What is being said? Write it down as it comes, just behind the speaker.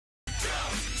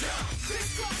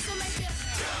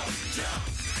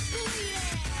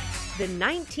The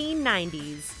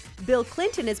 1990s. Bill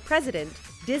Clinton is president,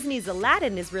 Disney's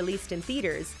Aladdin is released in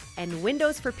theaters, and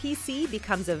Windows for PC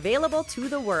becomes available to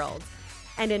the world.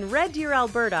 And in Red Deer,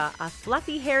 Alberta, a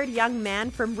fluffy-haired young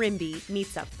man from Rimbey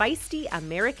meets a feisty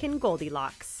American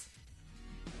Goldilocks.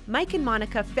 Mike and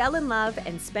Monica fell in love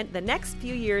and spent the next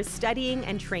few years studying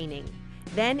and training.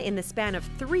 Then, in the span of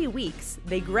 3 weeks,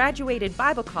 they graduated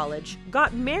Bible college,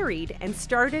 got married, and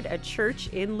started a church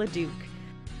in Leduc.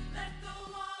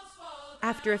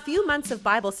 After a few months of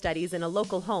Bible studies in a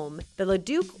local home, the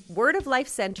Leduc Word of Life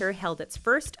Center held its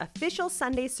first official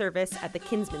Sunday service at the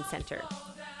Kinsman Center.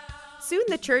 Soon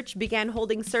the church began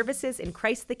holding services in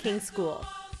Christ the King School,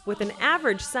 with an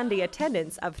average Sunday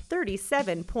attendance of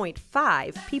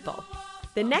 37.5 people.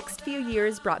 The next few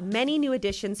years brought many new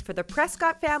additions for the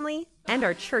Prescott family and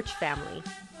our church family.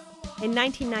 In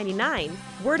 1999,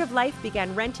 Word of Life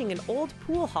began renting an old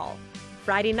pool hall.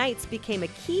 Friday nights became a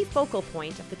key focal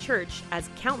point of the church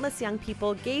as countless young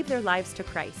people gave their lives to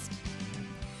Christ.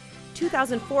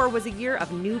 2004 was a year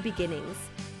of new beginnings.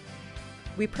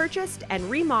 We purchased and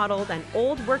remodeled an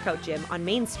old workout gym on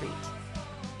Main Street.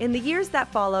 In the years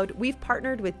that followed, we've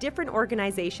partnered with different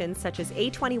organizations such as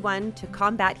A21 to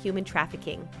combat human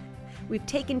trafficking. We've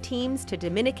taken teams to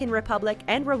Dominican Republic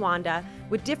and Rwanda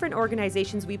with different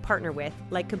organizations we partner with,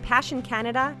 like Compassion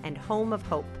Canada and Home of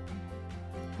Hope.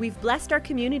 We've blessed our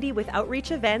community with outreach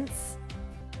events.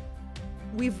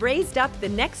 We've raised up the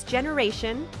next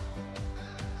generation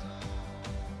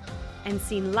and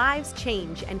seen lives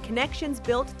change and connections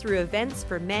built through events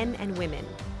for men and women.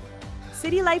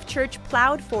 City Life Church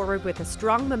plowed forward with a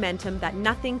strong momentum that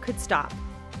nothing could stop,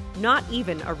 not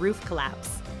even a roof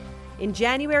collapse. In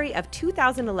January of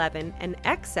 2011, an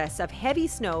excess of heavy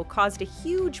snow caused a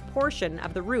huge portion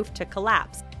of the roof to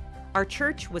collapse. Our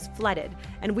church was flooded,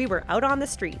 and we were out on the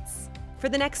streets. For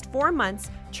the next 4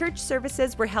 months, church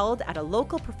services were held at a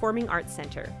local performing arts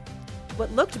center.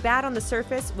 What looked bad on the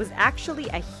surface was actually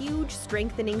a huge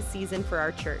strengthening season for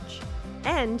our church.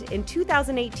 And in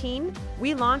 2018,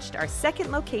 we launched our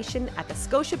second location at the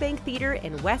Scotiabank Theatre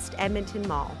in West Edmonton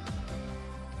Mall.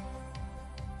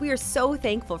 We are so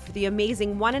thankful for the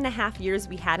amazing 1.5 years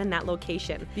we had in that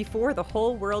location before the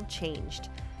whole world changed.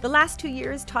 The last 2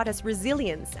 years taught us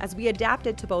resilience as we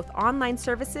adapted to both online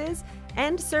services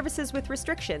and services with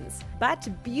restrictions. But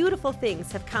beautiful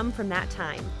things have come from that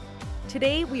time.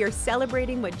 Today, we are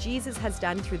celebrating what Jesus has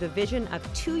done through the vision of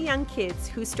 2 young kids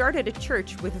who started a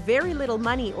church with very little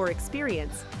money or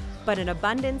experience, but an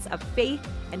abundance of faith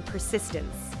and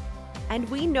persistence. And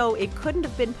we know it couldn't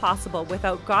have been possible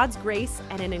without God's grace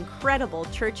and an incredible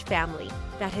church family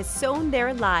that has sown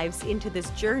their lives into this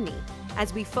journey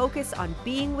as we focus on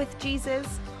being with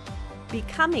Jesus,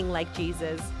 becoming like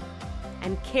Jesus,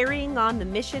 and carrying on the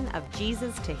mission of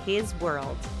Jesus to His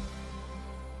world.